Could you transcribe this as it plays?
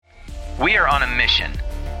We are on a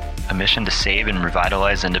mission to save and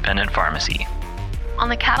revitalize independent pharmacy. On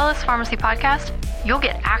the Catalyst Pharmacy Podcast, you'll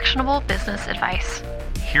get actionable business advice.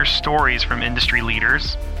 Hear stories from industry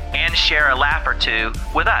leaders. And share a laugh or two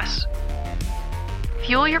with us.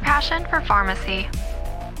 Fuel your passion for pharmacy.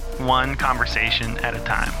 One conversation at a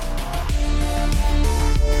time.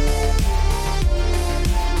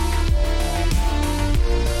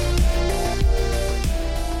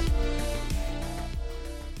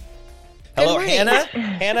 Hello, Hannah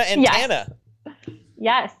and Yes. Tana.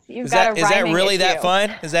 Yes, you've Is got that a is that rhyming really issue. that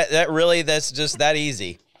fun? Is that really that's just that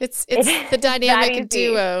easy? It's the dynamic easy.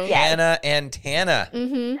 duo. Yes. Hannah and Tana.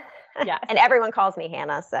 Mm-hmm. Yes. And everyone calls me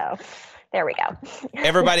Hannah, so there we go.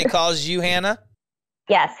 Everybody calls you Hannah?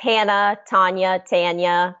 Yes, Hannah, Tanya,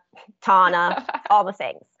 Tanya, Tana, all the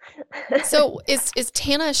things. So is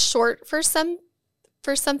Tana short for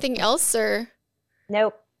something else or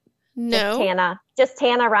Nope. no? Just Tana. Just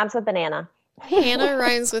Tana rhymes with banana. Hannah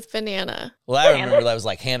rhymes with banana. Well, I remember that was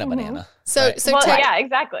like Hannah Banana. So right? so Well, Ta- yeah,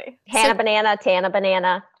 exactly. Hannah banana, Tana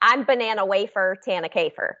banana. I'm banana wafer, Tana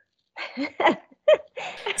Kaefer.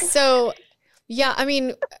 So yeah, I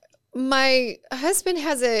mean, my husband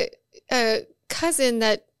has a cousin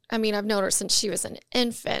that, I mean, I've known her since she was an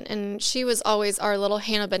infant, and she was always our little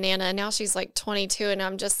Hannah Banana, and now she's like 22, and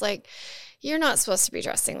I'm just like, you're not supposed to be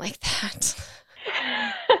dressing like that.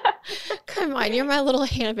 Come on, you're my little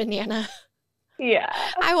Hannah Banana. Yeah.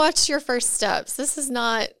 I watched your first steps. This is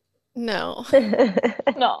not, no.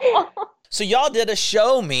 No. So y'all did a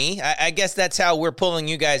show me. I guess that's how we're pulling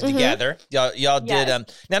you guys together. Y'all did Yes.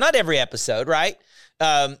 now not every episode, right?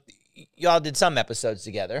 Y'all did some episodes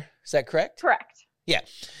together. Is that correct? Correct. Yeah.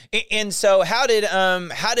 And so how did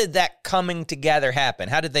that coming together happen?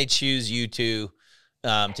 How did they choose you to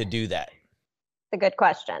do that? It's a good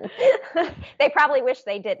question. They probably wish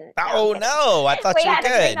they didn't. Oh no, I thought We you had a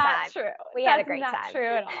great could. time. Not true. We had a That's great not time. true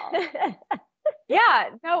at all. Yeah,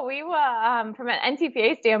 no, we were, from an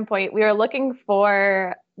NCPA standpoint, we were looking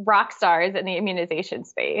for rock stars in the immunization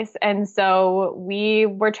space. And so we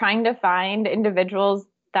were trying to find individuals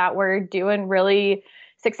that were doing really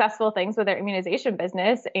successful things with their immunization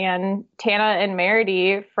business. And Tana and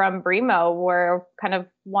Meredy from Bremo were kind of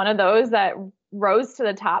one of those that rose to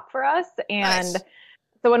the top for us. And Nice.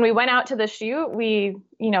 so when we went out to the shoot, we,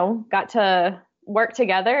 got to work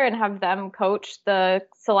together and have them coach the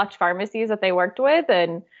select pharmacies that they worked with.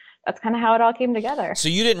 And that's kind of how it all came together. So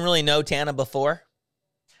you didn't really know Tana before?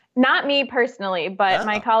 Not me personally, but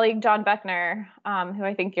my Oh. colleague, John Beckner, who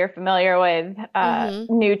I think you're familiar with,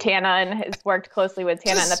 knew Tana and has worked closely with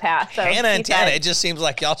Tana in the past. So Hannah he and Tana, said- it just seems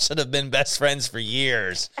like y'all should have been best friends for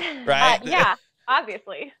years, right? yeah,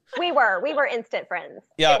 obviously. We were instant friends.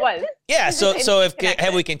 Yeah. It was. Yeah. So have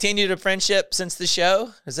Connected. we continued a friendship since the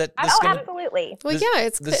show? Is that this Oh, gonna, absolutely. Well, This- yeah,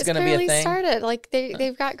 it's this is gonna be a clearly thing? started. Like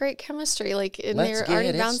they've got great chemistry, like, and Let's they're get already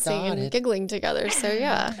it bouncing started. and giggling together. So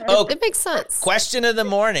yeah, Oh, it makes sense. question of the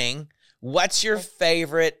morning? What's your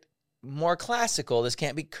favorite, more classical? This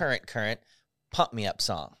can't be current. Pump me up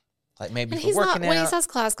song, like maybe And for he's not, working when he out. says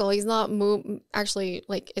classical, he's not actually,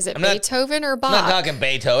 like, is it I'm not- Beethoven or I'm Bach? not talking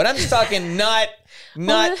Beethoven. I'm just talking not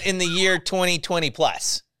in the year 2020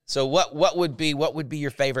 plus. So what would be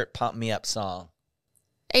your favorite pump me up song?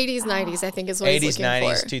 80s, 90s, I think is what 80s, he's looking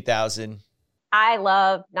 90s, for. 2000. I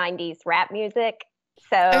love 90s rap music.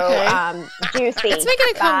 So Okay. Juicy It's making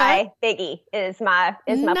a by comeback. Biggie is my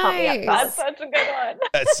pump me up Nice. song. That's such a good one.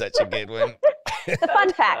 That's such a good one. It's a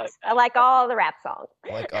fun fact. I like all the rap songs.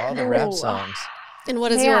 Like all the rap Ooh. songs. And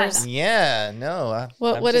what is Man. yours? Yeah, no.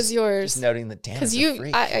 What is yours? Just noting that Tana's Because a you,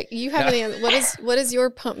 freak. you have any. What is your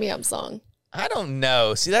pump me up song? I don't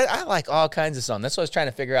know. See, that I like all kinds of songs. That's what I was trying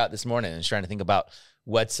to figure out this morning. I was trying to think about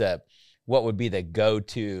what would be the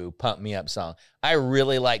go-to pump me up song. I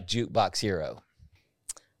really like Jukebox Hero.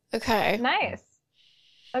 Okay, Nice.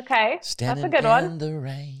 Okay. Standing That's a good in one. the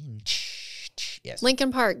rain. Yes.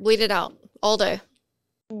 Linkin Park, bleed it out all day.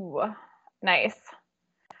 Ooh, nice.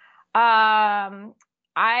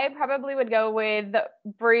 I probably would go with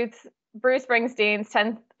Bruce Springsteen's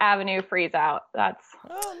 10th Avenue Freeze Out. That's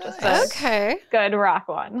Oh, Just nice. Okay, good rock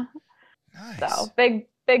one. Nice. So big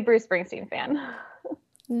Bruce Springsteen fan.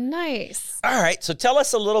 nice. All right. So tell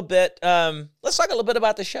us a little bit. Let's talk a little bit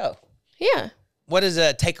about the show. Yeah. What is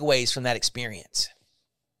takeaways from that experience?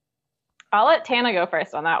 I'll let Tana go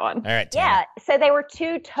first on that one. All right. Tana. Yeah, so they were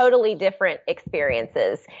two totally different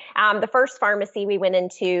experiences. The first pharmacy we went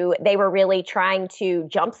into, they were really trying to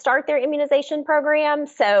jumpstart their immunization program.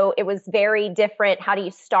 So it was very different. How do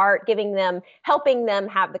you start helping them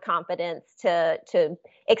have the confidence to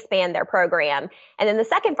expand their program. And then the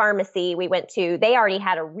second pharmacy we went to, they already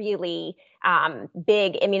had a really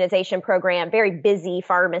big immunization program, very busy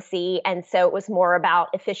pharmacy. And so it was more about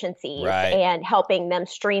efficiencies and helping them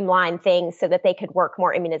streamline things so that they could work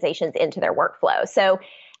more immunizations into their workflow. So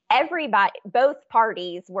everybody, both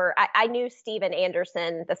parties were, I knew Steven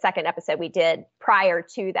Anderson, the second episode we did prior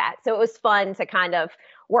to that. So it was fun to kind of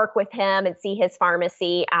work with him and see his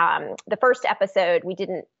pharmacy. The first episode, we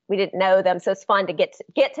didn't know them. So it's fun to get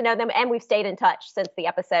to know them. And we've stayed in touch since the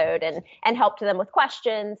episode and helped them with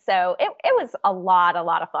questions. So it was a lot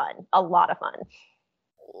of fun.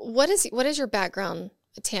 What is your background,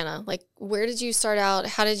 Tana? Like, where did you start out?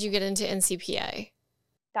 How did you get into NCPA?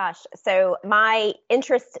 Gosh, so my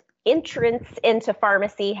entrance into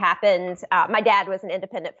pharmacy happened. My dad was an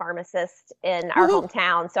independent pharmacist in our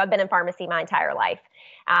hometown, so I've been in pharmacy my entire life.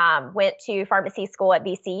 Went to pharmacy school at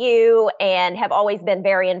VCU and have always been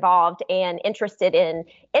very involved and interested in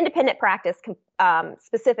independent practice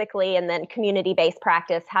specifically, and then community-based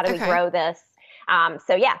practice. How do we grow this?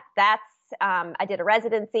 So yeah, that's I did a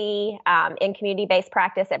residency in community-based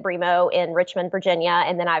practice at Bremo in Richmond, Virginia,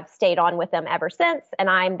 and then I've stayed on with them ever since, and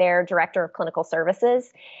I'm their director of clinical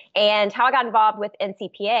services. And how I got involved with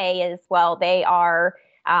NCPA is, well, they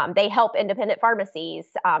help independent pharmacies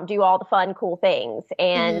do all the fun, cool things,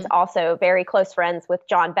 and also very close friends with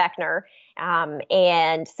John Beckner.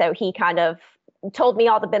 And so he kind of told me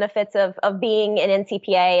all the benefits of being an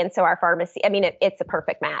NCPA. And so our pharmacy, I mean, it's a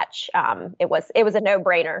perfect match. It was a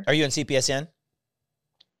no-brainer. Are you in CPSN?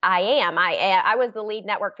 I am. I was the lead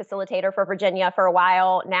network facilitator for Virginia for a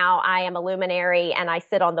while. Now I am a luminary and I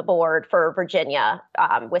sit on the board for Virginia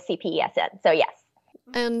with CPSN. So yes.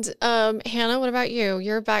 And Hannah, what about you?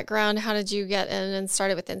 Your background, how did you get in and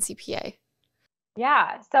started with NCPA?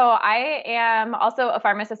 Yeah, so I am also a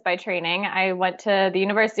pharmacist by training. I went to the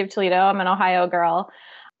University of Toledo. I'm an Ohio girl.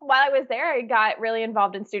 While I was there, I got really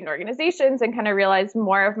involved in student organizations and kind of realized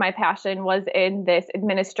more of my passion was in this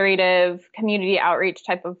administrative community outreach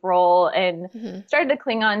type of role, and started to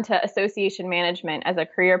cling on to association management as a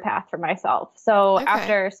career path for myself. So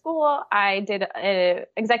after school, I did an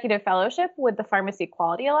executive fellowship with the Pharmacy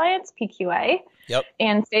Quality Alliance, PQA,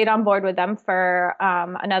 and stayed on board with them for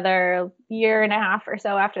another year and a half or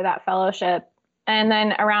so after that fellowship. And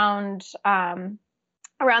then around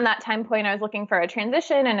that time point, I was looking for a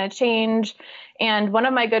transition and a change. And one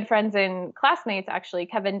of my good friends and classmates, actually,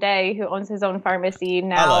 Kevin Day, who owns his own pharmacy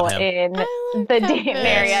now in the Dayton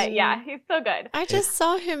area. Yeah, he's so good. I just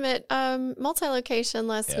saw him at multi-location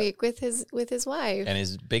last week with his wife. And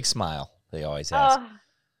his big smile that he always has.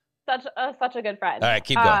 Such a good friend. All right,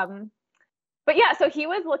 keep going. But yeah, so he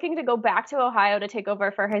was looking to go back to Ohio to take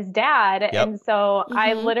over for his dad. And so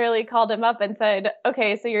I literally called him up and said,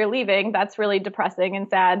 okay, so you're leaving. That's really depressing and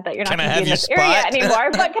sad that you're not going to be in this area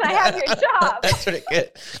anymore. But can I have your job? That's pretty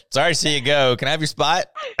good. Sorry to see you go. Can I have your spot?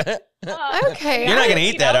 Okay. You're not going to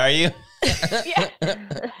eat that, are you? Yeah.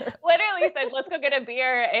 Literally said, let's go get a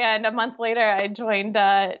beer. And a month later, I joined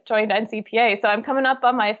NCPA. So I'm coming up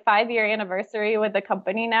on my 5-year anniversary with the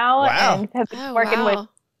company now. Wow. And have been working with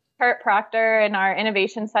Kurt Proctor and our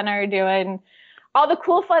innovation center, doing all the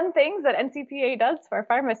cool, fun things that NCPA does for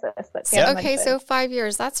pharmacists. So 5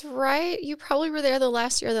 years. That's right. You probably were there the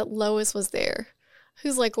last year that Lois was there.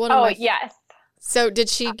 Who's like one of my... yes. So did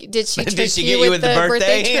she did she get you with the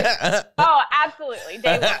birthday? Oh, absolutely.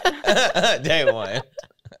 Day one. Day one.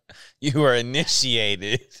 You were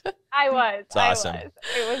initiated. I was. It's awesome.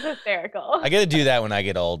 It was hysterical. I got to do that when I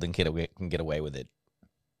get old and can get away with it.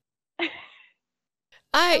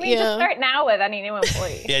 Just start now with any new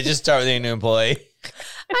employee. Just start with any new employee.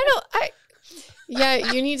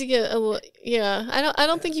 You need to get I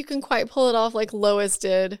don't think you can quite pull it off like Lois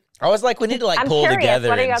did. I was like, we need to I'm pull curious, together.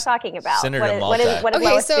 What are y'all talking about? What did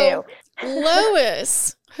Lois do? do?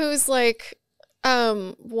 Lois, who's like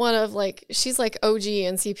one of like, she's like OG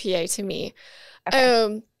NCPA to me.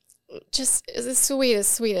 Okay. Just the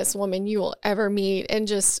sweetest woman you will ever meet, and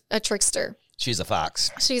just a trickster. She's a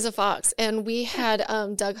fox. And we had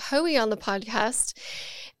Doug Hoey on the podcast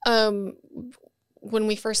when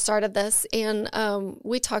we first started this. And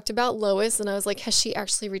we talked about Lois, and I was like, has she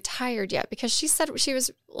actually retired yet? Because she said she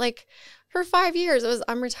was like, for 5 years, it was,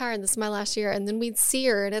 I'm retired. This is my last year. And then we'd see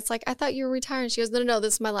her, and it's like, I thought you were retiring. She goes, no,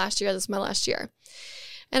 this is my last year.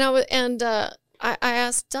 And I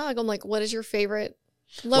asked Doug, I'm like, what is your favorite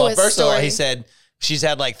Lois first story? of all, he said, she's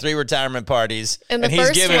had like 3 retirement parties, and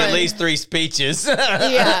he's given at least 3 speeches.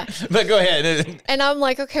 Yeah. But go ahead. And I'm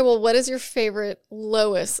like, okay, well, what is your favorite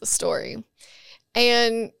Lois story?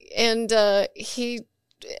 And he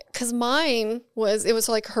because mine was, it was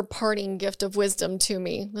like her parting gift of wisdom to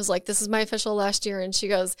me. It was like, this is my official last year. And she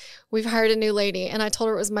goes, we've hired a new lady. And I told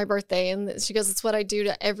her it was my birthday. And she goes, it's what I do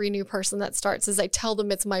to every new person that starts is I tell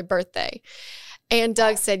them it's my birthday. And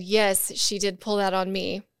Doug said, yes, she did pull that on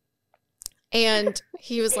me. And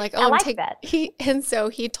he was like, oh, and so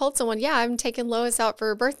he told someone, yeah, I'm taking Lois out for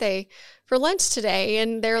her birthday for lunch today.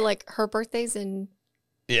 And they're like, her birthday's in,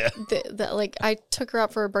 like I took her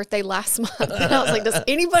out for her birthday last month. And I was like, does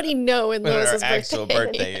anybody know when Lois's actual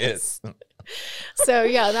birthday is? So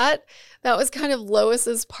yeah, that was kind of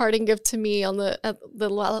Lois's parting gift to me on the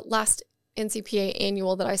last NCPA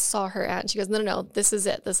annual that I saw her at. And she goes, no, this is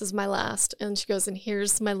it. This is my last. And she goes, and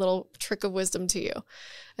here's my little trick of wisdom to you.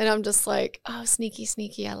 And I'm just like, oh,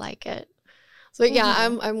 sneaky. I like it. So yeah,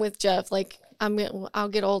 I'm with Jeff. Like I'll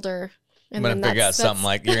get older. And I'm going to figure out something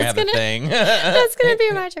like you're going to have a thing. That's going to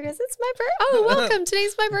be my trick. It's my birthday. Oh, welcome.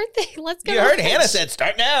 Today's my birthday. Let's go. You heard Hannah said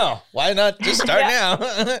start now. Why not just start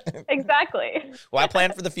now? Exactly. Why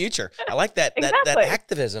plan for the future? I like that that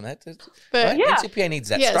activism. But yeah. NCPA needs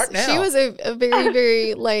that. Yes, Start now. She was a very,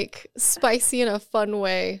 very like spicy in a fun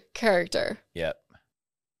way character. Yep.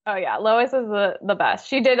 Oh yeah, Lois is the best.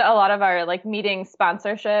 She did a lot of our like meeting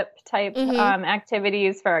sponsorship type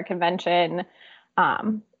activities for our convention.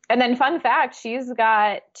 And then fun fact, she's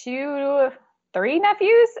got 3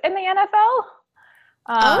 nephews in the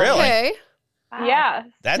NFL. Okay. Yeah.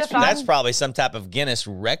 That's probably some type of Guinness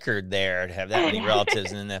record there to have that many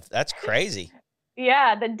relatives in the That's crazy.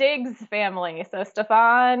 Yeah, the Diggs family. So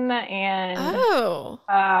Stefan and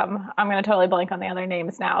I'm going to totally blank on the other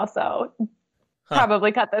names now, so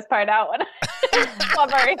probably cut this part out when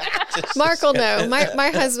Mark will know. My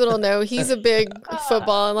husband will know. He's a big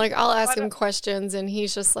football, and like I'll ask him questions, and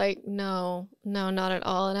he's just like, no, not at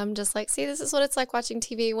all. And I'm just like, see, this is what it's like watching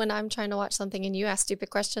TV when I'm trying to watch something, and you ask stupid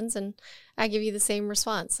questions, and I give you the same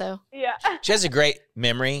response. So yeah, she has a great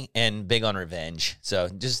memory and big on revenge. So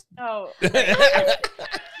just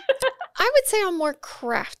I would say I'm more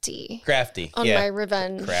crafty on my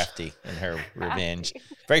revenge. Crafty in her revenge.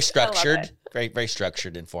 Very structured. Very, very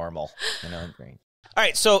structured and formal. Great. All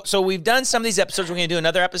right, so we've done some of these episodes. We're going to do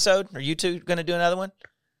another episode. Are you two going to do another one?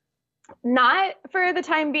 Not for the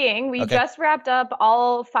time being. We just wrapped up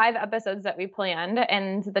all 5 episodes that we planned,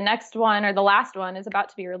 and the next one or the last one is about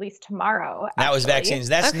to be released tomorrow. That was vaccines.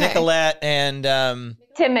 That's Nicolette and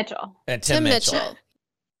Tim Mitchell. And Tim Mitchell.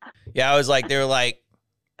 Yeah, I was like, they were like,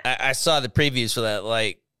 I saw the previews for that.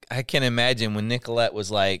 Like, I can imagine when Nicolette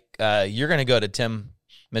was like, you're going to go to Tim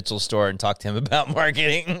Mitchell's store and talk to him about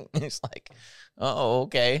marketing. He's like, oh,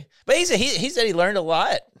 okay. But he said he learned a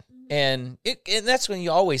lot. And that's when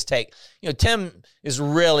you always take, Tim is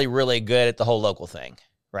really, really good at the whole local thing,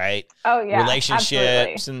 right? Oh, yeah.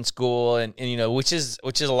 Relationships in school and which is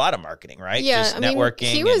a lot of marketing, right? Yeah. Just networking.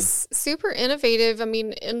 He was super innovative. I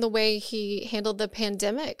mean, in the way he handled the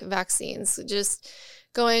pandemic vaccines, just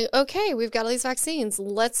going, okay, we've got all these vaccines.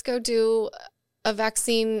 Let's go do a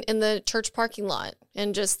vaccine in the church parking lot.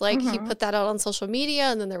 And just like he put that out on social media,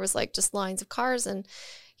 and then there was like just lines of cars, and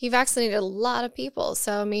he vaccinated a lot of people.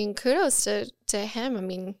 So, I mean, kudos to him. I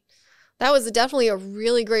mean, that was definitely a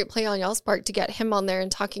really great play on y'all's part to get him on there and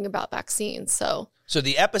talking about vaccines. So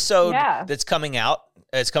the episode that's coming out,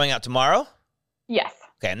 it's coming out tomorrow? Yes.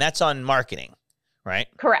 Okay, and that's on marketing, right?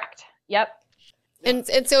 Correct. Yep. And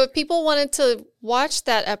so if people wanted to watch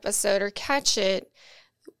that episode or catch it,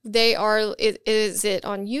 is it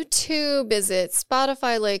on YouTube? Is it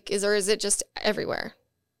Spotify? Or is it just everywhere?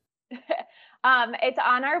 It's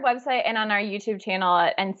on our website and on our YouTube channel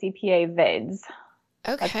at NCPA Vids.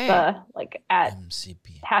 Okay. That's at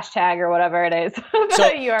NCPA. Hashtag or whatever it is.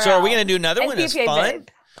 So are we going to do another one? It's fun.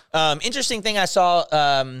 Interesting thing I saw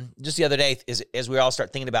just the other day is as we all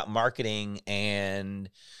start thinking about marketing and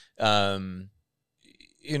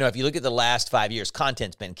if you look at the last 5 years,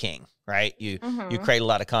 content's been king, right? You create a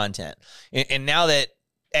lot of content. And now that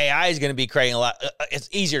AI is going to be creating a lot, it's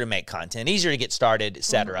easier to make content, easier to get started, et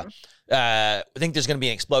cetera. I think there's going to be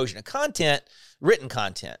an explosion of content, written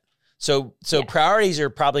content. So priorities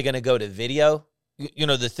are probably going to go to video.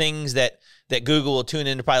 The things that Google will tune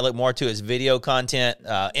in to probably look more to is video content,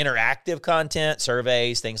 interactive content,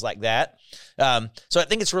 surveys, things like that. So I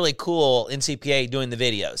think it's really cool NCPA doing the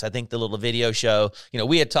videos. I think the little video show,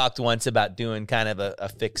 we had talked once about doing kind of a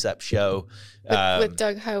fix-up show. With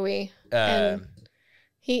Doug Hoey. And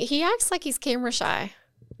he acts like he's camera shy.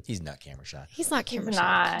 He's not camera shy. He's not camera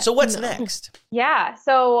shy. So what's next? Yeah.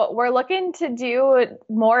 So we're looking to do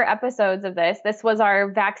more episodes of this. This was our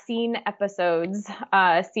vaccine episodes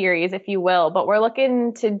series, if you will. But we're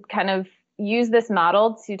looking to kind of use this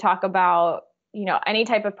model to talk about any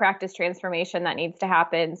type of practice transformation that needs to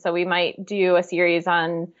happen. So we might do a series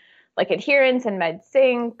on like adherence and med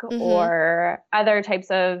sync or other types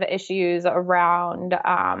of issues around,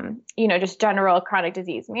 just general chronic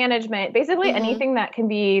disease management, basically anything that can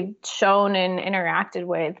be shown and interacted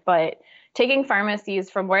with. But taking pharmacies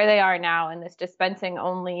from where they are now in this dispensing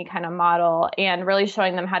only kind of model and really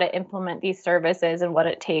showing them how to implement these services and what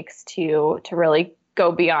it takes to really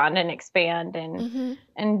go beyond and expand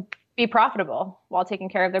and be profitable while taking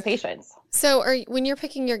care of their patients. So when you're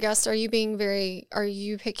picking your guests, are you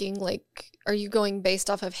going based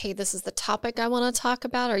off of, hey, this is the topic I want to talk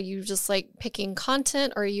about? Are you just like picking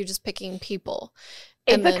content, or are you just picking people?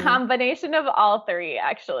 It's a combination of all three,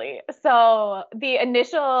 actually. So the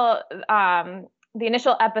initial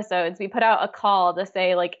episodes, we put out a call to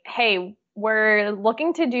say like, hey, we're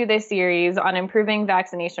looking to do this series on improving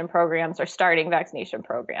vaccination programs or starting vaccination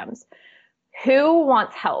programs. Who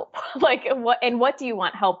wants help? Like what do you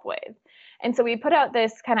want help with? And so we put out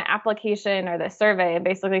this kind of application or this survey and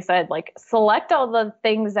basically said, like, select all the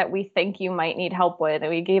things that we think you might need help with. And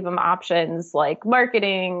we gave them options like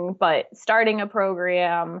marketing, but starting a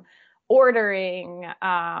program, ordering,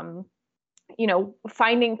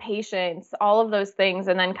 finding patients, all of those things.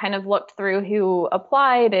 And then kind of looked through who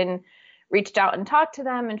applied and reached out and talked to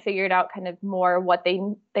them and figured out kind of more what they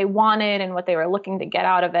wanted and what they were looking to get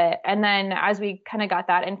out of it. And then as we kind of got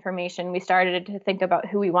that information, we started to think about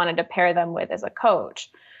who we wanted to pair them with as a coach.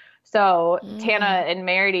 So Tana and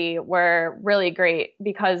Merity were really great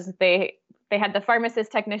because they had the pharmacist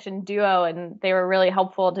technician duo, and they were really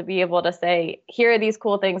helpful to be able to say, here are these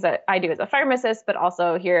cool things that I do as a pharmacist, but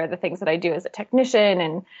also here are the things that I do as a technician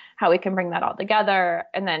and how we can bring that all together.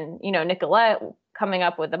 And then, Nicolette coming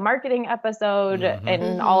up with a marketing episode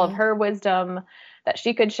and all of her wisdom that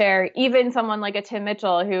she could share. Even someone like a Tim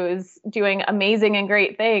Mitchell, who's doing amazing and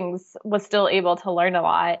great things, was still able to learn a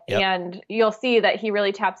lot. Yep. And you'll see that he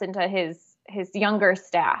really taps into his younger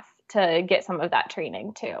staff to get some of that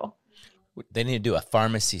training too. They need to do a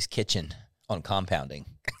pharmacy's kitchen on compounding.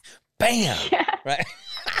 Bam! Yeah. Right.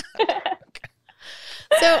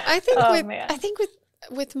 So I think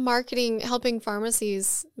with marketing, helping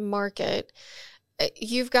pharmacies market,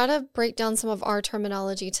 you've got to break down some of our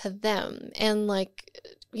terminology to them and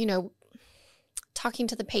talking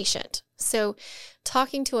to the patient. So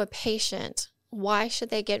talking to a patient, why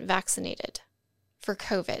should they get vaccinated for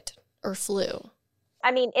COVID or flu?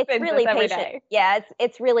 I mean, it's really patient. Yeah,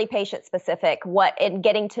 it's really patient specific. And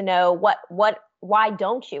getting to know why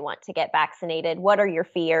don't you want to get vaccinated? What are your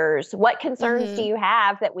fears? What concerns do you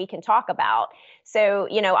have that we can talk about? So,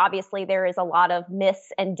 obviously there is a lot of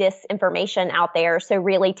mis and disinformation out there. So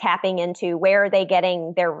really tapping into where are they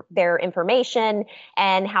getting their information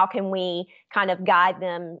and how can we kind of guide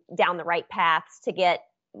them down the right paths to get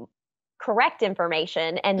correct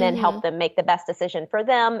information and then help them make the best decision for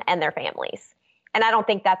them and their families. And I don't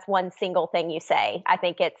think that's one single thing you say. I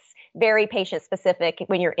think it's very patient specific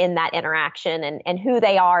when you're in that interaction and who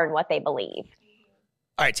they are and what they believe.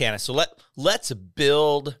 All right, Tana. So let's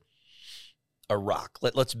build a rock.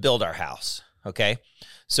 Let's build our house. Okay.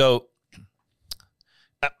 So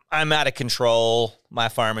I'm out of control. My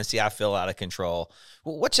pharmacy, I feel out of control.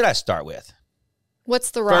 What should I start with?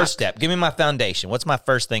 What's the rock? First step. Give me my foundation. What's my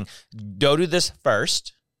first thing? Go do this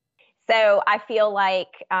first. So I feel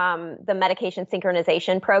like the medication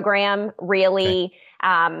synchronization program really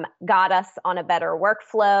got us on a better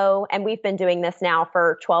workflow. And we've been doing this now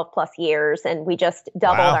for 12 plus years. And we just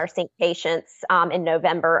doubled our sync patients in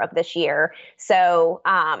November of this year. So,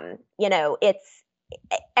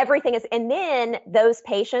 everything is, and then those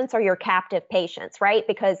patients are your captive patients, right?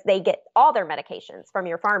 Because they get all their medications from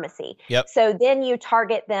your pharmacy. Yep. So then you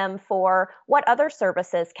target them for what other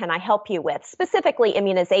services can I help you with? Specifically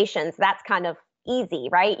immunizations. That's kind of easy,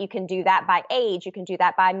 right? You can do that by age, you can do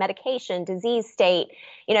that by medication, disease state,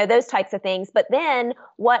 those types of things. But then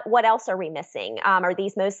what else are we missing? Are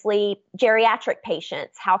these mostly geriatric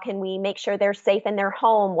patients? How can we make sure they're safe in their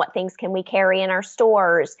home? What things can we carry in our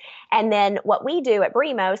stores? And then what we do at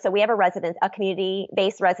Bremo, so we have a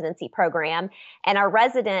community-based residency program, and our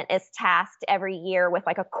resident is tasked every year with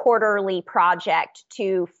like a quarterly project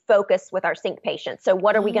to focus with our sync patients. So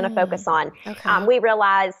what are we going to focus on? Okay. We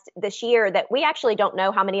realized this year that we actually don't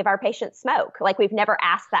know how many of our patients smoke. Like we've never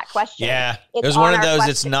asked that question. Yeah. It was one of those,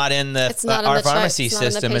 it's not in our pharmacy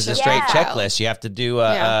system as a straight checklist. You have to do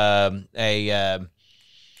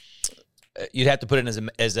you'd have to put it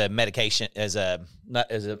as a medication, as a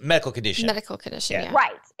medical condition. Medical condition, yeah.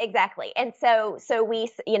 Right, exactly. And so we,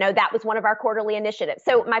 that was one of our quarterly initiatives.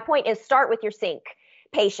 So my point is start with your sync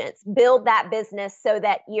patients, build that business so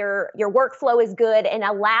that your workflow is good and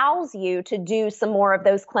allows you to do some more of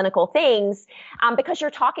those clinical things, because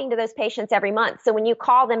you're talking to those patients every month. So when you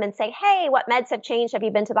call them and say, hey, what meds have changed? Have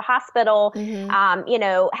you been to the hospital?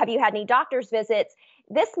 Have you had any doctor's visits?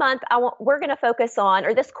 This month, we're going to focus on,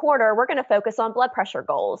 or this quarter, we're going to focus on blood pressure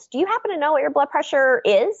goals. Do you happen to know what your blood pressure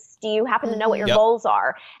is? Do you happen to know what your goals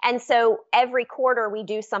are? And so every quarter we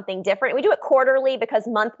do something different. We do it quarterly because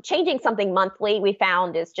changing something monthly we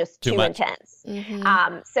found is just too intense.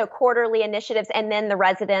 So quarterly initiatives, and then the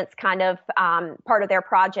residents kind of part of their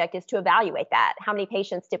project is to evaluate that. How many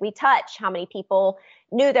patients did we touch? How many people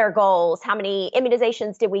knew their goals? How many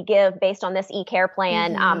immunizations did we give based on this e-care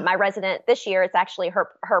plan? My resident this year, it's actually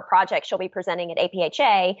her project she'll be presenting at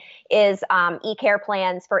APHA, is e-care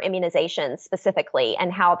plans for immunizations specifically,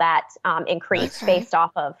 and how that increased based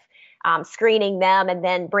off of screening them and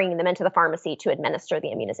then bringing them into the pharmacy to administer the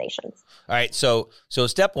immunizations. All right. So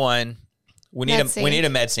step one, we need a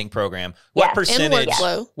MedSync program. What percentage?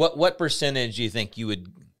 What percentage do you think you would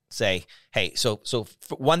say, hey, so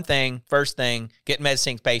first thing, get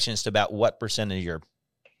MedSync patients to about what percent of your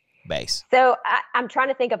base? So I'm trying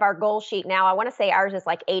to think of our goal sheet now. I want to say ours is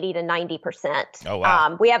like 80 to 90%. Oh,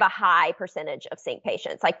 wow. We have a high percentage of sync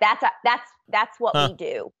patients. Like that's what we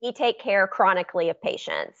do. We take care chronically of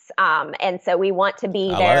patients. And so we want to be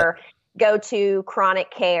their go-to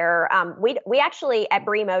chronic care. We actually at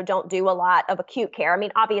Bremo don't do a lot of acute care. I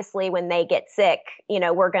mean, obviously when they get sick,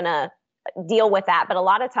 we're going to deal with that. But a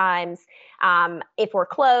lot of times, if we're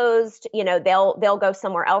closed, they'll go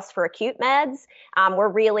somewhere else for acute meds. We're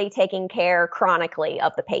really taking care chronically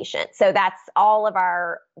of the patient. So that's all of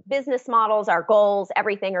our business models, our goals,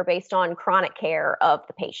 everything are based on chronic care of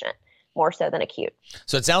the patient, more so than acute.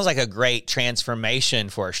 So it sounds like a great transformation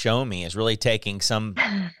for a Show Me is really taking some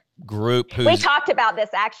group who's... We talked about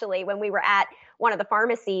this actually when we were at one of the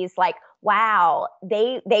pharmacies, like, wow,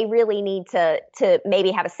 they really need to maybe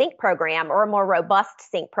have a sync program or a more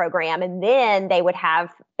robust sync program. And then they would have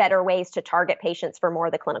better ways to target patients for more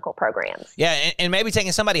of the clinical programs. Yeah. And maybe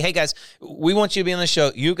taking somebody, hey guys, we want you to be on the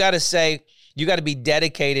show. You got to be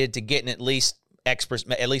dedicated to getting at least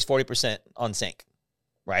 40% on sync.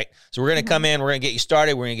 Right. So we're going to come in, we're going to get you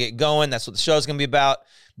started. We're going to get going. That's what the show's going to be about.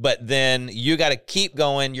 But then you got to keep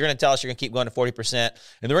going. You're going to tell us you're going to keep going to 40%. And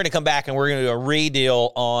then we're going to come back and we're going to do a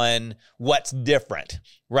redeal on what's different.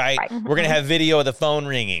 Right. We're going to have video of the phone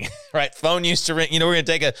ringing. Right. Phone used to ring. We're going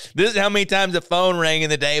to take this is how many times the phone rang in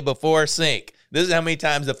the day before sync. This is how many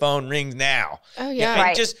times the phone rings now. Oh,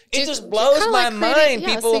 yeah. It just blows my mind,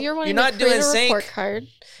 people. So you're not doing sync. Card.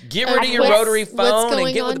 Get rid of your rotary phone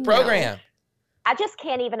and get with the program. Now? I just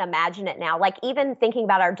can't even imagine it now. Like even thinking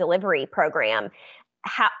about our delivery program,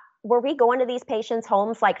 were we going to these patients'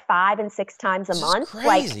 homes like 5 and 6 times a month?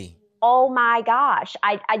 Crazy. Like, oh my gosh.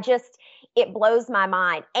 It blows my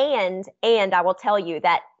mind. And I will tell you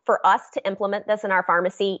that for us to implement this in our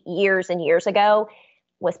pharmacy years and years ago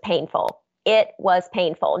was painful. It was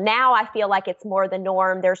painful. Now I feel like it's more the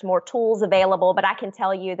norm. There's more tools available, but I can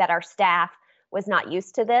tell you that our staff was not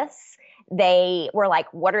used to this. They were like,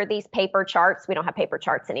 what are these paper charts? We don't have paper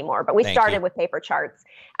charts anymore, but we started with paper charts.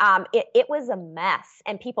 It was a mess,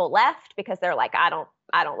 and people left because they're like, I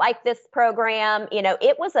don't like this program.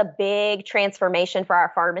 It was a big transformation for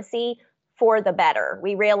our pharmacy for the better.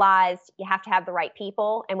 We realized you have to have the right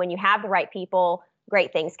people. And when you have the right people,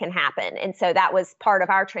 great things can happen. And so that was part of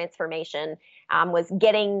our transformation, was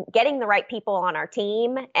getting the right people on our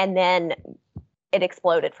team. And then it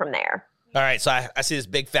exploded from there. All right, so I see this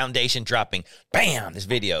big foundation dropping. Bam, this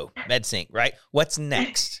video, MedSync, right? What's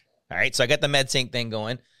next? All right, so I got the MedSync thing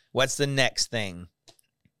going. What's the next thing?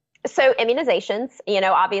 So immunizations,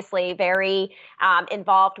 obviously very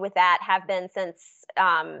involved with that, have been since,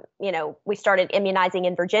 we started immunizing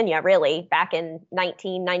in Virginia, really, back in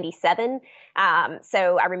 1997.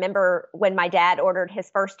 So I remember when my dad ordered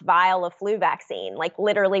his first vial of flu vaccine, like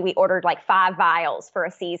literally we ordered like 5 vials for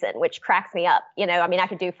a season, which cracks me up. I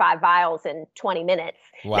could do 5 vials in 20 minutes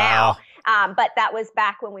now. But that was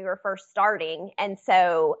back when we were first starting. And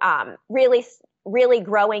so really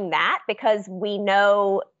growing that, because we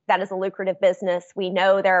know that is a lucrative business. We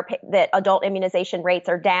know that adult immunization rates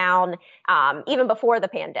are down even before the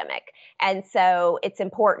pandemic. And so it's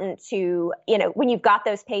important to, when you've got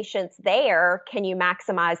those patients there, can you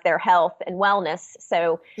maximize their health and wellness?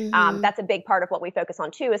 So that's a big part of what we focus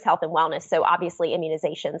on too, is health and wellness. So obviously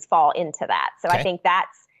immunizations fall into that. So I think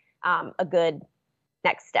that's a good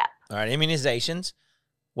next step. All right, immunizations.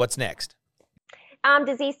 What's next?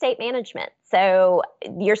 Disease state management. So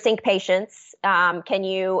your sync patients,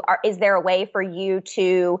 is there a way for you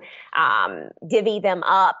to divvy them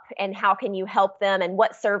up, and how can you help them, and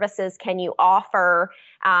what services can you offer?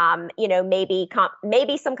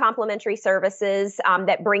 Maybe some complementary services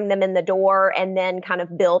that bring them in the door, and then kind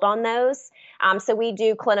of build on those. So we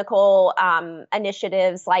do clinical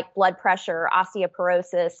initiatives like blood pressure,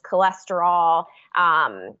 osteoporosis, cholesterol,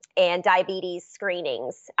 and diabetes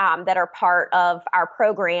screenings that are part of our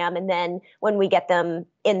program. And then when we get them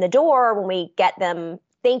in the door, when we get them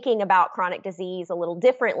thinking about chronic disease a little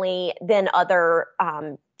differently, then other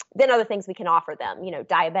things we can offer them,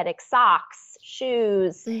 diabetic socks,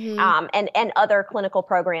 shoes, and other clinical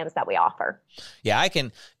programs that we offer. Yeah, I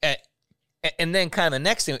can. And then kind of the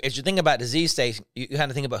next thing, as you think about disease states, you kind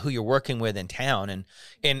of think about who you're working with in town.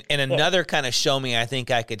 And another kind of show me I think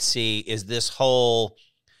I could see is this whole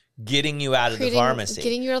getting you out of the pharmacy.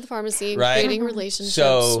 Getting you out of the pharmacy, right? Creating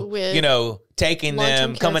relationships with, taking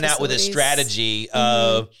them, coming out with a strategy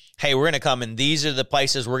of, hey, we're going to come and these are the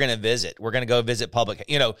places we're going to visit. We're going to go visit public,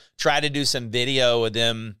 try to do some video with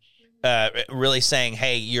them. Really saying,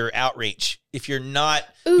 hey, your outreach. If you're not,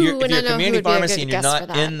 if you're a community pharmacy and you're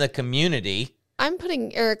not in the community. I'm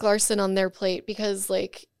putting Eric Larson on their plate because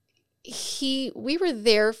we were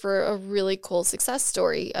there for a really cool success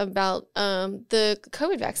story about the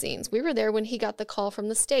COVID vaccines. We were there when he got the call from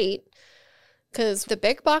the state because the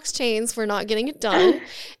big box chains were not getting it done.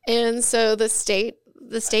 And so the state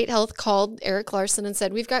health called Eric Larson and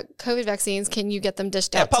said, we've got COVID vaccines. Can you get them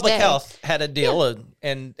dished out Public today? Health had a deal,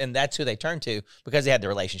 and that's who they turned to because they had the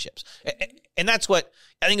relationships. And that's what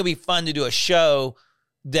I think it'd be fun to do, a show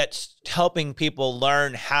that's helping people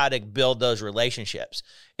learn how to build those relationships.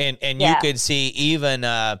 And you could see even,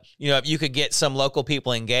 if you could get some local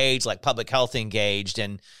people engaged, like Public Health engaged,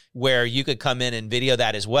 and where you could come in and video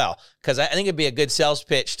that as well. Because I think it'd be a good sales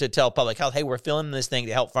pitch to tell Public Health, hey, we're filming this thing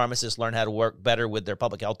to help pharmacists learn how to work better with their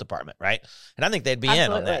public health department, right? And I think they'd be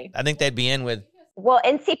in on that. I think they'd be in with... Well,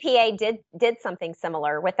 NCPA did something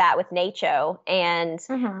similar with that with NACHO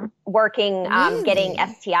and working, getting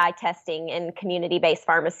STI testing in community-based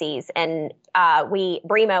pharmacies. And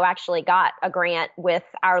BREMO actually got a grant with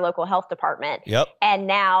our local health department. Yep. And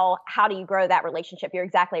now how do you grow that relationship? You're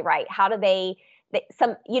exactly right. How do they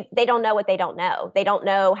don't know what they don't know. They don't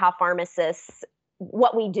know how pharmacists,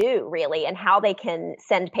 what we do really, and how they can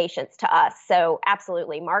send patients to us. So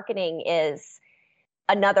absolutely, marketing is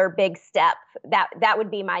another big step. That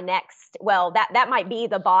would be my next. Well, that might be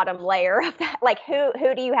the bottom layer of that. Like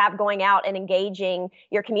who do you have going out and engaging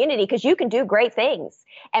your community? Because you can do great things,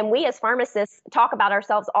 and we as pharmacists talk about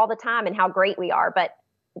ourselves all the time and how great we are. But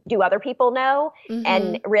do other people know?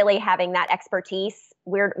 And really having that expertise,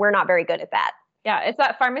 we're not very good at that. Yeah, it's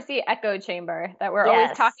that pharmacy echo chamber that we're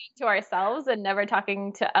always talking to ourselves and never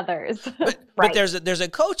talking to others. But there's a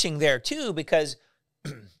coaching there too, because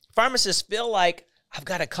pharmacists feel like I've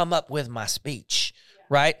got to come up with my speech,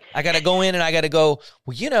 right? I got to go in and I got to go,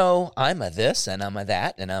 well, I'm a this and I'm a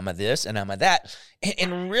that and I'm a this and I'm a that.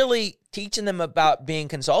 And really teaching them about being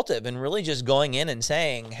consultative and really just going in and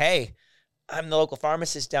saying, hey, I'm the local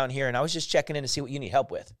pharmacist down here and I was just checking in to see what you need help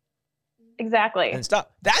with. Exactly. And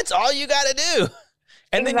stop. That's all you got to do.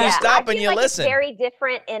 And then you stop and you listen. It's very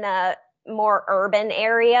different in a more urban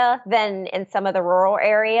area than in some of the rural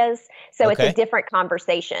areas. So it's a different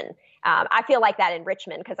conversation. I feel like that in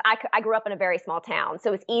Richmond because I grew up in a very small town.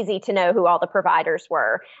 So it's easy to know who all the providers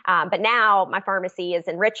were. But now my pharmacy is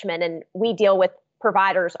in Richmond and we deal with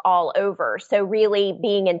providers all over. So really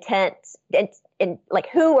being intent in like,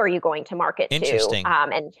 who are you going to market to? Interesting.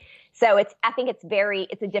 And so I think it's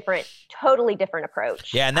a totally different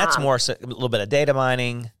approach. Yeah. And that's more a little bit of data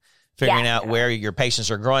mining, figuring out where your patients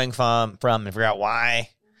are growing from and figure out why,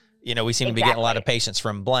 we seem to be getting a lot of patients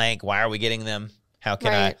from blank. Why are we getting them? How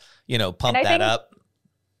can I pump that up?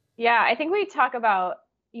 Yeah. I think we talk about,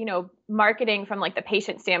 marketing from like the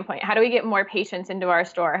patient standpoint. How do we get more patients into our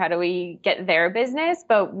store? How do we get their business?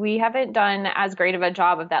 But we haven't done as great of a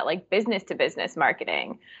job of that, like business to business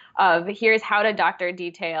marketing of here's how to doctor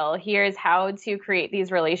detail. Here's how to create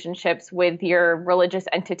these relationships with your religious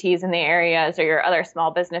entities in the areas or your other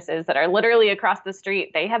small businesses that are literally across the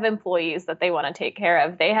street. They have employees that they want to take care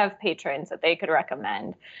of. They have patrons that they could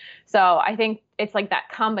recommend. So I think it's like that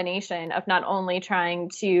combination of not only trying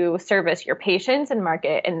to service your patients and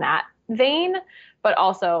market in that vein, but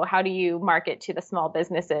also how do you market to the small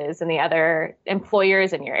businesses and the other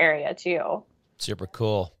employers in your area too. Super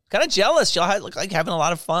cool. Kind of jealous. Y'all look like having a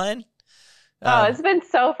lot of fun. It's been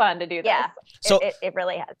so fun to do this. Yeah, so it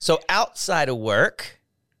really has. So outside of work,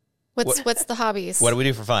 what's the hobbies? What do we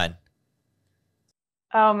do for fun?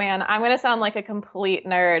 Oh man, I'm gonna sound like a complete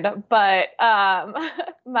nerd, but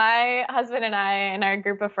my husband and I and our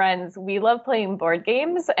group of friends, we love playing board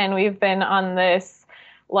games, and we've been on this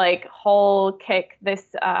like whole kick this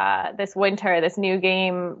winter. This new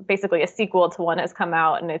game, basically a sequel to one, has come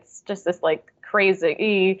out, and it's just this like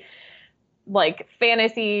crazy like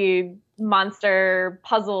fantasy monster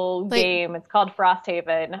puzzle game. It's called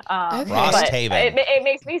Frosthaven. Okay. Frosthaven. It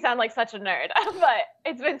makes me sound like such a nerd, but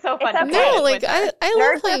it's been so fun. It's to okay. play No, this like winter. I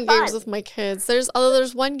Nerds love playing are games fun. with my kids. There's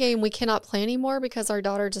one game we cannot play anymore because our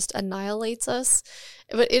daughter just annihilates us.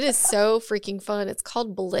 But it is so freaking fun. It's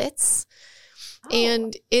called Blitz.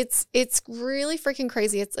 And it's really freaking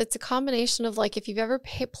crazy. It's a combination of like if you've ever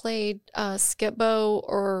played Skip-Bo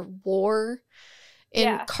or War,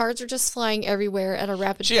 and cards are just flying everywhere at a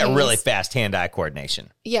rapid She pace. got really fast hand-eye coordination.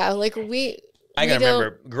 Yeah, like I can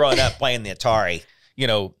remember growing up playing the Atari. You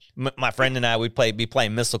know, my friend and I would be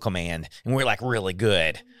playing Missile Command, and we were like really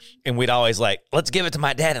good. And we'd always like, let's give it to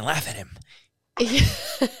my dad and laugh at him.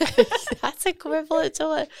 That's equivalent to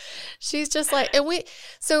what she's just like.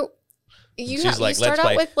 And you She's like, start "Let's out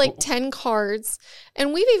play." with like 10 cards,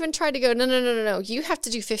 and we've even tried to go, no. You have to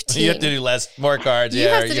do 15. You have to do more cards. You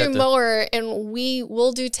yeah, have to do more, and we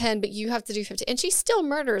will do 10, but you have to do 15. And she still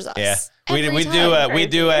murders us. Yeah, every we time.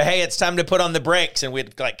 do a hey, it's time to put on the brakes, and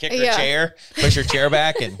we'd like kick her Yeah. chair, push her chair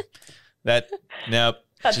back, and nope,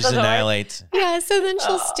 That she just doesn't work. annihilates. Yeah, so then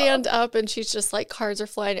she'll stand up, and she's just like, cards are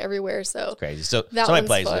flying everywhere. So It's crazy. So that somebody one's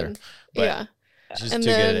plays with fun. her. But Yeah. she's And too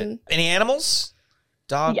good at then- it. Any animals?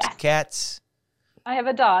 Dogs, Yes. cats. I have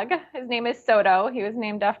a dog. His name is Soto. He was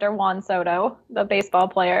named after Juan Soto, the baseball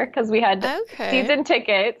player, because we had Okay. season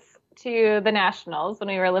tickets to the Nationals when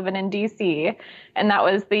we were living in DC, and that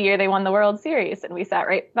was the year they won the World Series, and we sat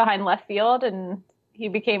right behind left field, and he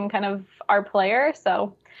became kind of our player.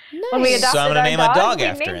 So when we Nice. adopted So I'm gonna our name dog, a dog we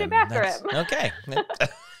after named him. him after Nice. him. Okay.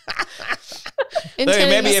 And Look,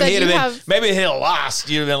 Tana, maybe you if said he'd you have have maybe he'd have lost,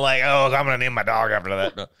 you'd have been like, oh, I'm gonna name my dog after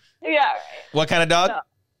that. No. Yeah. What kind of dog?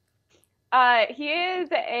 No. He is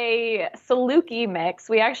a Saluki mix.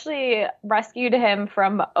 We actually rescued him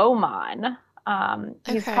from Oman.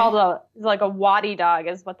 He's Okay. called like a wadi dog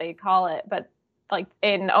is what they call it. But like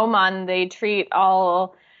in Oman, they treat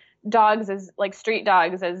all dogs as like street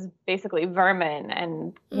dogs as basically vermin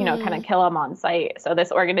and, kind of kill them on sight. So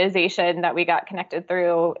this organization that we got connected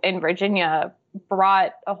through in Virginia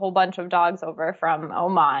brought a whole bunch of dogs over from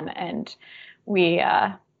Oman, and we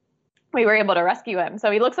were able to rescue him.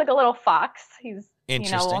 So he looks like a little fox. He's,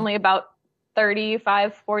 Interesting. only about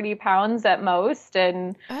 35, 40 pounds at most,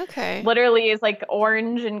 and Okay. literally is like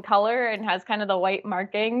orange in color and has kind of the white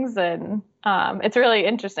markings. And it's really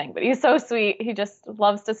interesting, but he's so sweet. He just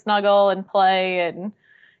loves to snuggle and play. And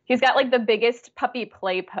he's got like the biggest puppy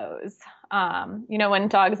play pose. When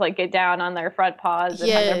dogs like get down on their front paws and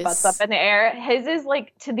have their butts Yes. up in the air, his is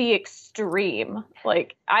like to the extreme.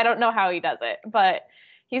 Like, I don't know how he does it, but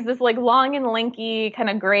he's this like long and lanky, kind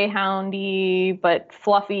of greyhoundy, but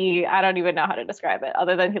fluffy. I don't even know how to describe it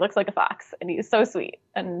other than he looks like a fox, and he's so sweet,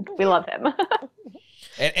 and we love him.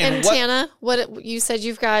 And what, Tana, you said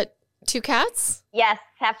you've got 2 cats? Yes,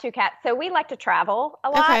 have 2 cats. So we like to travel a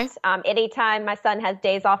lot. Okay. Anytime my son has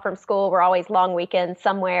days off from school, we're always long weekends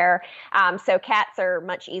somewhere. So cats are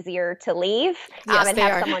much easier to leave Yes, and they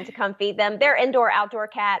have are. someone to come feed them. They're indoor, outdoor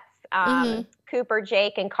cats. Cooper,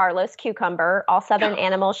 Jake, and Carlos Cucumber. All Southern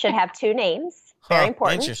animals should have 2 names. Very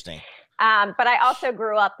important. Interesting. But I also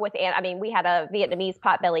grew up with, we had a Vietnamese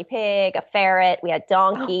potbelly pig, a ferret, we had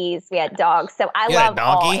donkeys, we had dogs. So I You had a love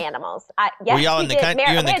all donkey? animals. Yes, Were y'all we in the did. you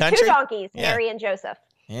in the we had country? 2 donkeys, Yeah. Mary and Joseph.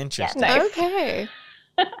 Interesting. Nice. Okay.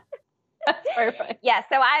 That's perfect. Yeah,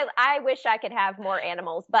 so I wish I could have more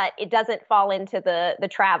animals, but it doesn't fall into the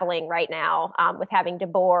traveling right now with having to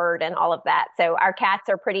board and all of that. So our cats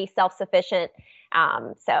are pretty self-sufficient.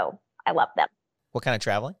 So I love them. What kind of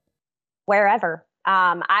traveling? Wherever.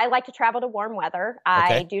 I like to travel to warm weather. I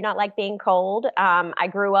Okay. do not like being cold. I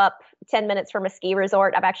grew up 10 minutes from a ski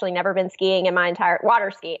resort. I've actually never been skiing in my entire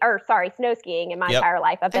snow skiing in my Yep. entire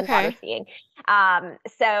life. I've been Okay. water skiing.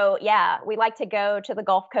 So yeah, we like to go to the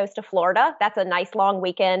Gulf Coast of Florida. That's a nice long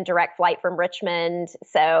weekend, direct flight from Richmond.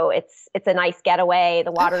 So it's a nice getaway.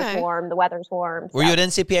 The water's Okay. warm, the weather's warm. Were So you at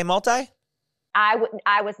NCPA multi?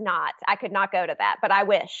 I was not. I could not go to that, but I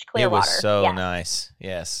wish. Clearwater. It was so Yes. nice.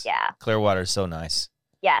 Yes. Yeah. Clearwater is so nice.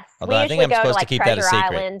 Yes. Although we I usually think I'm go to supposed to like keep that a Treasure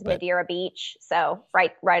secret, Island, but- Madeira Beach. So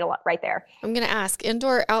right there. I'm going to ask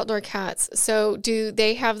indoor, outdoor cats. So do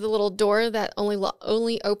they have the little door that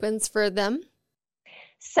only opens for them?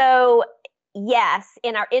 So Yes,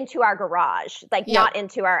 into our garage, like not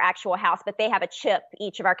into our actual house, but they have a chip.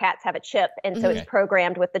 Each of our cats have a chip, and so it's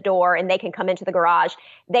programmed with the door, and they can come into the garage.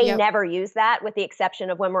 They never use that, with the exception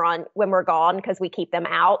of when we're gone, because we keep them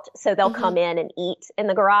out. So they'll come in and eat in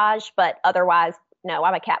the garage, but otherwise, no.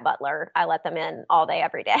 I'm a cat butler. I let them in all day,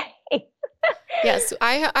 every day. Yes,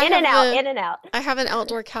 I in and out. I have an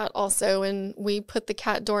outdoor cat also, and we put the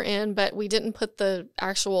cat door in, but we didn't put the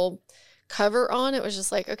actual cover on. It was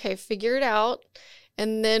just like, okay, figure it out.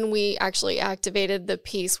 And then we actually activated the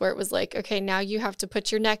piece where it was like, okay, now you have to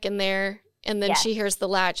put your neck in there, and then she hears the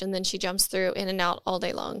latch, and then she jumps through in and out all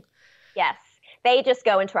day long. Yes. They just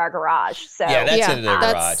go into our garage. So that's in the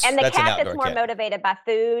garage. And the that's cat that's more motivated by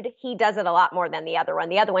food, he does it a lot more than the other one.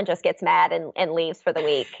 The other one just gets mad and leaves for the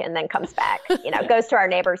week, and then comes back, goes to our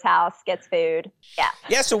neighbor's house, gets food. Yeah.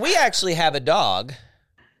 Yeah. So we actually have a dog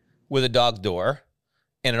with a dog door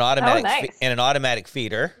and an automatic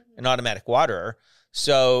feeder, an automatic waterer.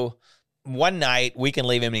 So one night we can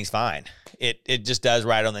leave him and he's fine. It just does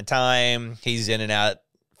right on the time. He's in and out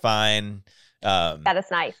fine. That is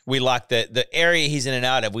nice. We lock the area he's in and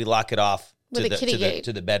out of. We lock it off with a kitty gate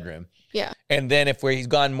to the bedroom. Yeah. And then if he's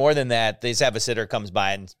gone more than that, they just have a sitter comes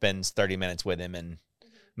by and spends 30 minutes with him and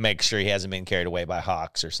make sure he hasn't been carried away by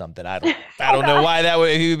hawks or something. I don't know why that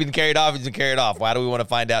would. If he'd been carried off, he's been carried off. Why do we want to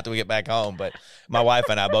find out till we get back home? But my wife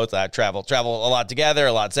and I both travel a lot together,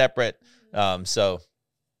 a lot separate. So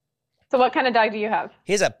what kind of dog do you have?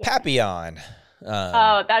 He's a Papillon.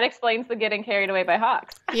 That explains the getting carried away by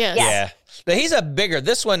hawks. Yes. Yeah. But he's a bigger,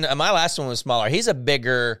 this one, my last one was smaller. He's a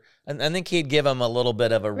bigger, I think he'd give them a little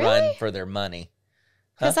bit of a run for their money.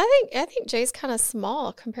 Because I think Jay's kind of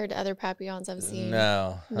small compared to other Papillons I've seen.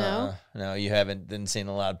 No, you haven't seen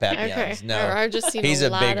a lot of Papillons. Okay. No, I've just seen he's a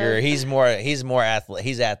lot bigger. of... He's more athletic.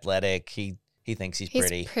 He's athletic. He thinks he's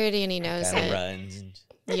pretty. He's pretty and he knows kind it. Of runs. And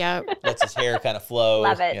Yep. lets his hair kind of flow.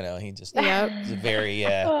 Love it. He just Yep. he's a very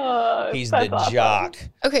he's that's the awesome. jock.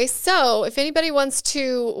 Okay, so if anybody wants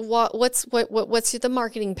to, what's the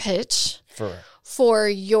marketing pitch for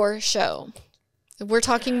your show? We're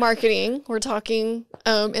talking marketing. We're talking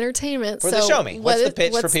entertainment. For so the Show Me. What's the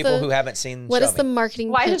pitch for people who haven't seen What Show is the Me?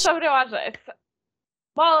 marketing Why pitch? does somebody watch this?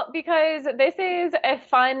 Well, because this is a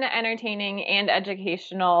fun, entertaining, and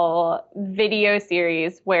educational video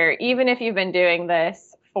series where even if you've been doing this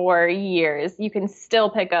for years, you can still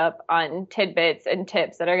pick up on tidbits and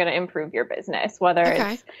tips that are going to improve your business, whether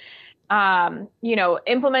it's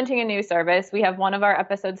implementing a new service. We have one of our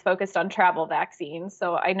episodes focused on travel vaccines.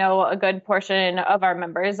 So I know a good portion of our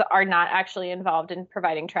members are not actually involved in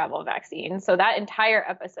providing travel vaccines. So that entire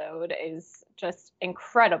episode is just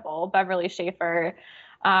incredible. Beverly Schaefer,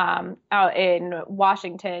 out in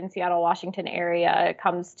Seattle, Washington area,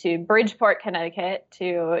 comes to Bridgeport, Connecticut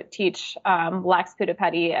to teach Lax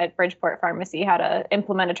Pudapedi at Bridgeport Pharmacy how to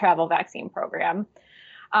implement a travel vaccine program.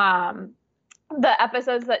 The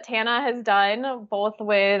episodes that Tana has done, both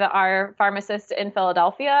with our pharmacist in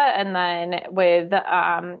Philadelphia and then with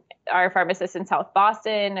our pharmacist in South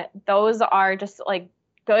Boston, those are just like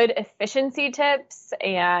good efficiency tips.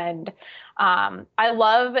 And I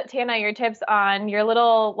love, Tana, your tips on your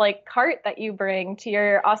little like cart that you bring to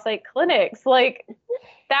your offsite clinics. Like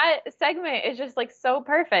that segment is just like so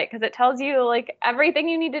perfect because it tells you like everything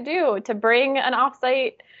you need to do to bring an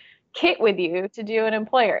offsite kit with you to do an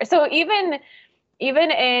employer. So even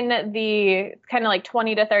in the kind of like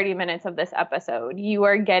 20 to 30 minutes of this episode, you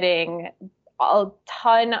are getting a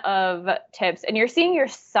ton of tips and you're seeing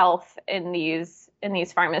yourself in these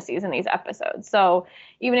pharmacies, in these episodes. So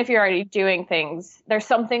even if you're already doing things, there's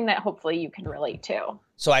something that hopefully you can relate to.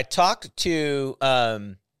 So I talked to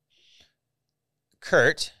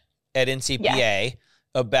Kurt at NCPA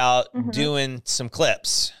about doing some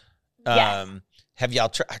clips. Yes. Have y'all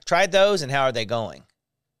tried those, and how are they going?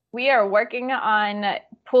 We are working on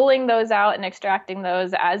pulling those out and extracting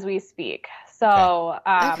those as we speak. So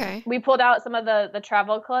we pulled out some of the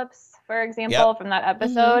travel clips, for example, from that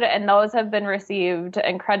episode, and those have been received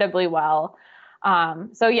incredibly well.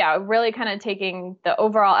 Really kind of taking the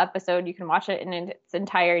overall episode, you can watch it in its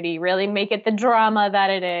entirety, really make it the drama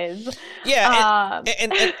that it is. Yeah.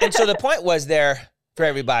 And so the point was there for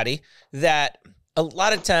everybody that a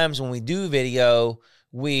lot of times when we do video,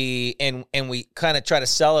 we kind of try to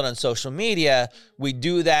sell it on social media, we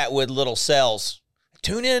do that with little sales.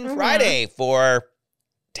 Tune in Friday for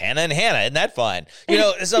Tana and Hannah. Isn't that fun?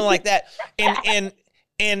 Something like that.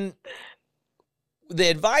 And the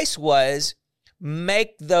advice was,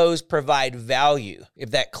 make those provide value.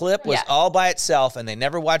 If that clip was all by itself and they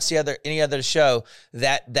never watched any other show,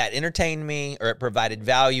 that entertained me or it provided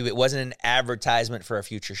value. It wasn't an advertisement for a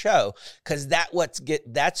future show, because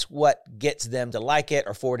that's what gets them to like it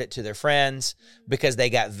or forward it to their friends, because they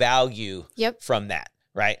got value from that,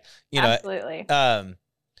 right? Absolutely.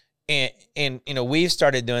 And we've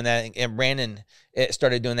started doing that, and Brandon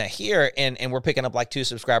started doing that here, and we're picking up like 2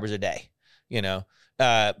 subscribers a day,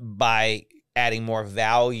 by adding more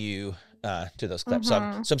value to those clips. So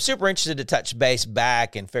I'm super interested to touch base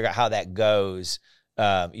back and figure out how that goes.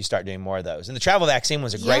 You start doing more of those. And the travel vaccine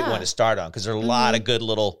was a great one to start on, because there are a lot of good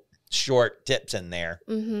little short tips in there.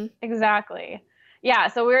 Exactly. Yeah,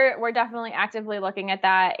 so we're definitely actively looking at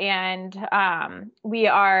that, and we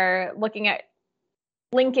are looking at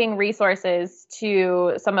linking resources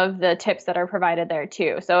to some of the tips that are provided there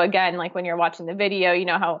too. So again, like when you're watching the video,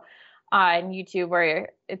 how on YouTube where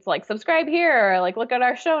it's like subscribe here, or like look at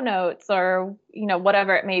our show notes, or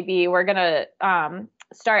whatever it may be, we're gonna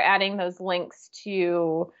start adding those links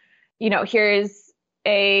to, here's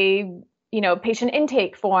a patient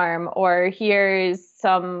intake form, or here's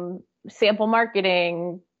some sample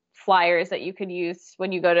marketing flyers that you could use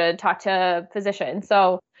when you go to talk to a physician.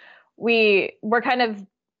 So we're kind of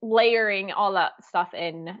layering all that stuff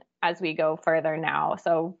in as we go further now.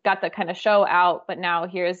 So got the kind of show out, but now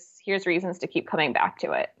here's reasons to keep coming back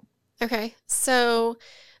to it. Okay. So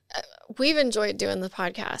we've enjoyed doing the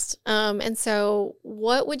podcast. And so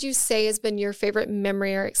what would you say has been your favorite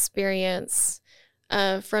memory or experience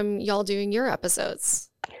from y'all doing your episodes?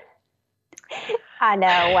 I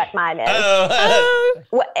know what mine is.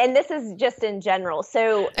 And this is just in general.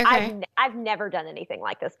 So I've never done anything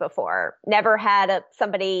like this before. Never had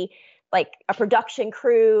somebody like a production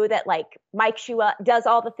crew that like mics you up, does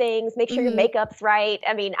all the things, make sure your makeup's right.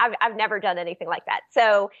 I mean, I've never done anything like that.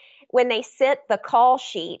 So when they sent the call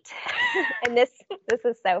sheet, and this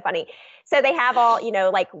is so funny. So they have all,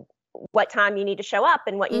 like what time you need to show up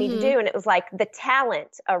and what you need to do. And it was like, the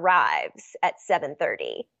talent arrives at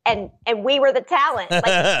 7:30. And we were the talent, like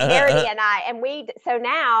Mary and I, so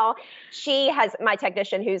now she has, my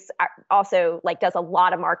technician, who's also like does a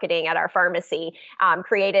lot of marketing at our pharmacy,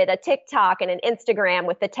 created a TikTok and an Instagram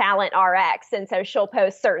with the talent RX. And so she'll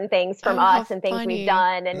post certain things from us and things we've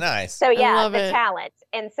done. And nice. So talent.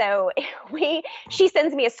 And so she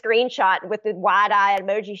sends me a screenshot with the wide eye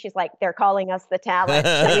emoji. She's like, they're calling us the talent.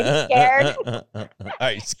 So we're scared.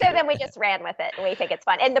 So then we just ran with it, and we think it's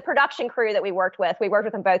fun. And the production crew that we worked with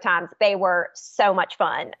them both times. They were so much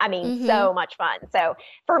fun. I mean, so much fun. So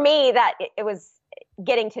for me, that it was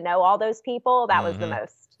getting to know all those people. That was the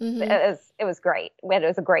most. It was great. It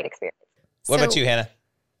was a great experience. What about you, Hannah?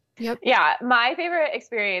 Yep. Yeah, my favorite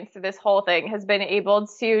experience through this whole thing has been able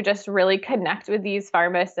to just really connect with these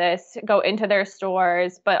pharmacists, go into their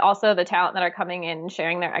stores, but also the talent that are coming in and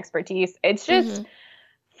sharing their expertise. It's just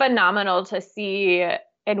phenomenal to see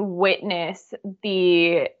and witness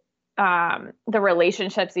the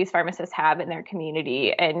relationships these pharmacists have in their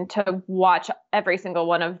community, and to watch every single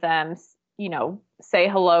one of them, say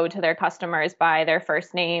hello to their customers by their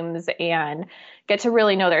first names and get to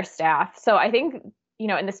really know their staff. So I think,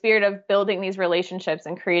 in the spirit of building these relationships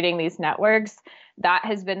and creating these networks, that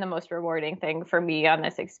has been the most rewarding thing for me on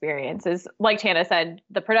this experience. Is like Tana said,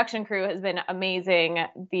 the production crew has been amazing.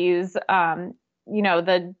 These,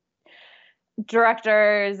 the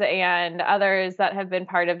directors and others that have been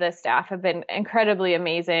part of this staff have been incredibly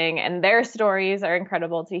amazing, and their stories are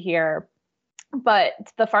incredible to hear. But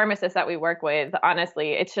the pharmacists that we work with,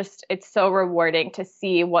 honestly, it's so rewarding to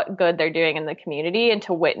see what good they're doing in the community, and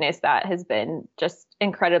to witness that has been just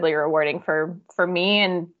incredibly rewarding for me,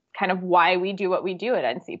 and kind of why we do what we do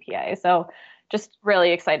at NCPA. So just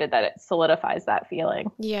really excited that it solidifies that feeling.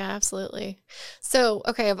 Yeah, absolutely. So,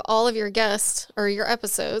 okay, of all of your guests or your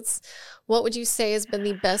episodes, what would you say has been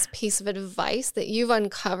the best piece of advice that you've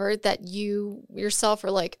uncovered that you yourself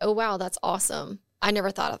are like, oh, wow, that's awesome. I never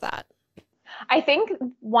thought of that. I think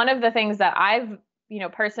one of the things that I've,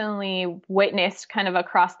 personally witnessed kind of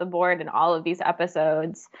across the board in all of these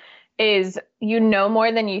episodes is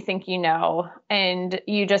more than you think you know, and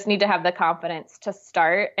you just need to have the confidence to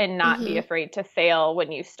start and not be afraid to fail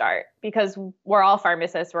when you start, because we're all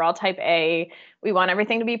pharmacists, we're all type A. We want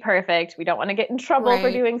everything to be perfect. We don't want to get in trouble for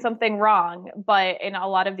doing something wrong. But in a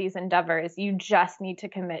lot of these endeavors, you just need to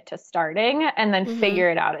commit to starting and then figure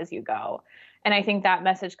it out as you go. And I think that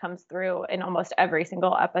message comes through in almost every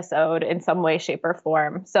single episode in some way, shape, or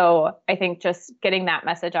form. So I think just getting that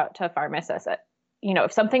message out to pharmacists,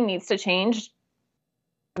 if something needs to change,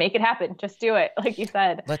 make it happen. Just do it, like you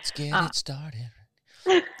said. Let's get it started.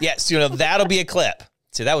 Yes, that'll be a clip.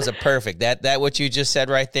 So that was a perfect. That what you just said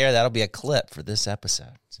right there, that'll be a clip for this episode.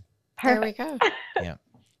 There we go. Yeah.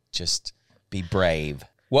 Just be brave.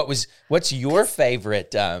 What's your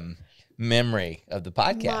favorite memory of the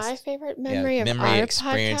podcast? My favorite memory of memory our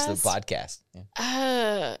experience podcast? of the podcast.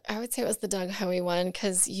 Yeah. I would say it was the Doug Hoey one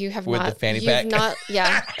because you have With not the fanny you've pack? not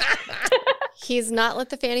he's not let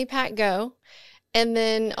the fanny pack go. And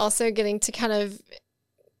then also getting to kind of,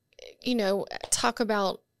 talk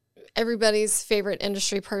about everybody's favorite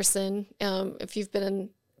industry person. If you've been in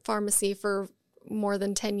pharmacy for more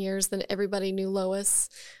than 10 years, then everybody knew Lois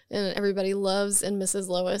and everybody loves and misses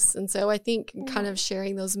Lois. And so I think kind of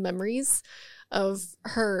sharing those memories of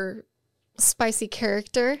her spicy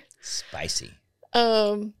character. Spicy.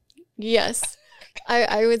 Yes.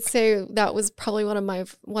 I would say that was probably one of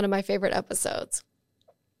my favorite episodes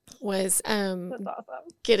was That's awesome.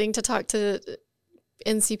 getting to talk to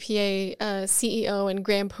NCPA CEO and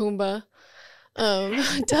Grand Pumbaa,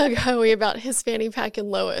 Doug Hoey, about his fanny pack and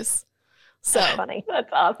Lois. So That's funny. That's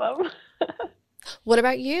awesome. what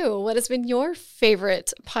about you? What has been your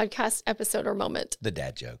favorite podcast episode or moment? The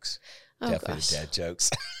dad jokes. Oh, Definitely gosh. the dad jokes.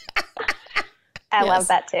 I Yes. love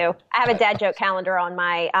that too. I have a dad joke calendar on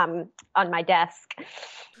my desk.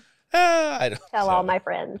 I don't Tell know. all my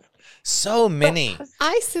friends. So many.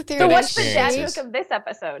 I sit there So and what's the dad experiences. joke of this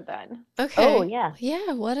episode then? Okay. Oh yeah.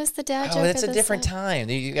 Yeah. What is the dad joke? Oh, it's of a this different one? time.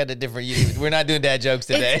 You got a different. We're not doing dad jokes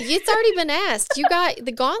today. It's already been asked. You got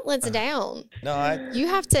the gauntlets down. No, You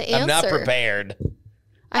have to answer. I'm not prepared.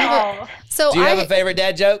 I have Oh, Do you have a favorite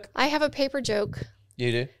dad joke? I have a paper joke.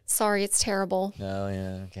 You do? Sorry, it's terrible. Oh,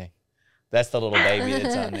 yeah. Okay. That's the little baby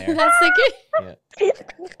that's on there. That's the good. Yeah.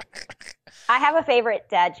 I have a favorite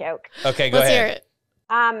dad joke. Okay, go Let's hear ahead.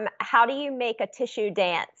 it. How do you make a tissue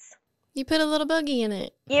dance? You put a little boogie in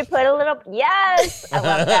it. You put a little. Yes, I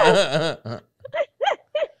love that.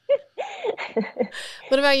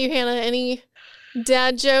 What about you, Hannah? Any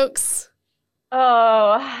dad jokes?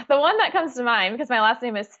 oh, the one that comes to mind because my last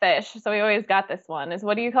name is Fish, so we always got this one. Is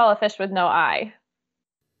what do you call a fish with no eye?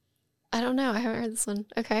 I don't know. I haven't heard this one.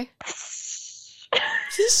 Okay.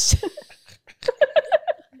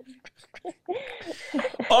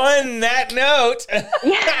 On that note.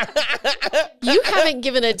 You haven't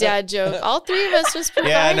given a dad joke. All three of us just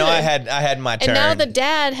provided. Yeah, no, I had my turn. And now the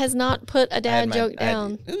dad has not put a I had dad my- joke I had-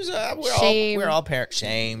 down. It was, Shame. we're all parents.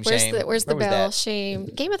 Shame. Where's shame. the Where bell? was that? Shame.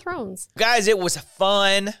 Game of Thrones. Guys, it was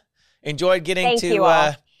fun. Enjoyed getting Thank to you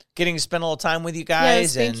all. getting to spend a little time with you Yes,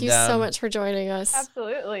 guys. thank and, you so much for joining us.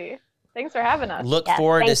 Absolutely. Thanks for having us. Look Yes,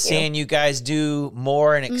 forward to thank you. seeing you guys do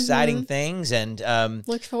more and exciting Mm-hmm. things. And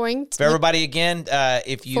Look forward for everybody again,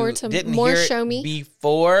 if you forward to didn't more hear it Show Me.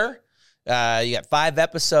 before, you got 5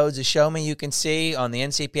 episodes of Show Me you can see on the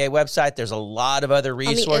NCPA website. There's a lot of other on the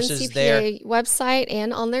resources NCPA there. website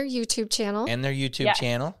and on their YouTube channel. And their YouTube Yes.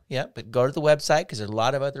 channel. Yeah, but go to the website because there's a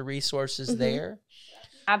lot of other resources Mm-hmm. there.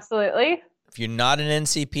 Absolutely. If you're not an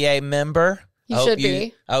NCPA member, You I hope should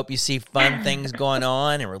be. I hope you see fun things going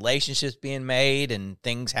on and relationships being made and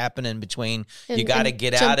things happening between. You And- got to and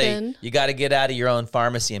get jump out of in. you got to get out of your own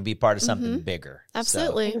pharmacy and be part of something bigger. So,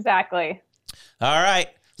 Absolutely. Exactly. all right.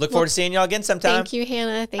 Look forward to seeing y'all again sometime. Thank you,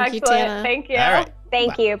 Hannah. Thank Excellent. you, Tana. Thank you. All right.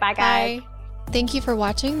 Thank you. Bye, guys. Bye. Thank you for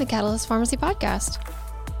watching the Catalyst Pharmacy Podcast.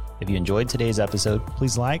 If you enjoyed today's episode,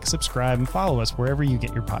 please like, subscribe, and follow us wherever you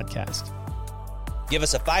get your podcast. Give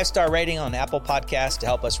us a 5-star rating on Apple Podcasts to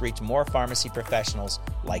help us reach more pharmacy professionals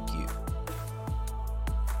like you.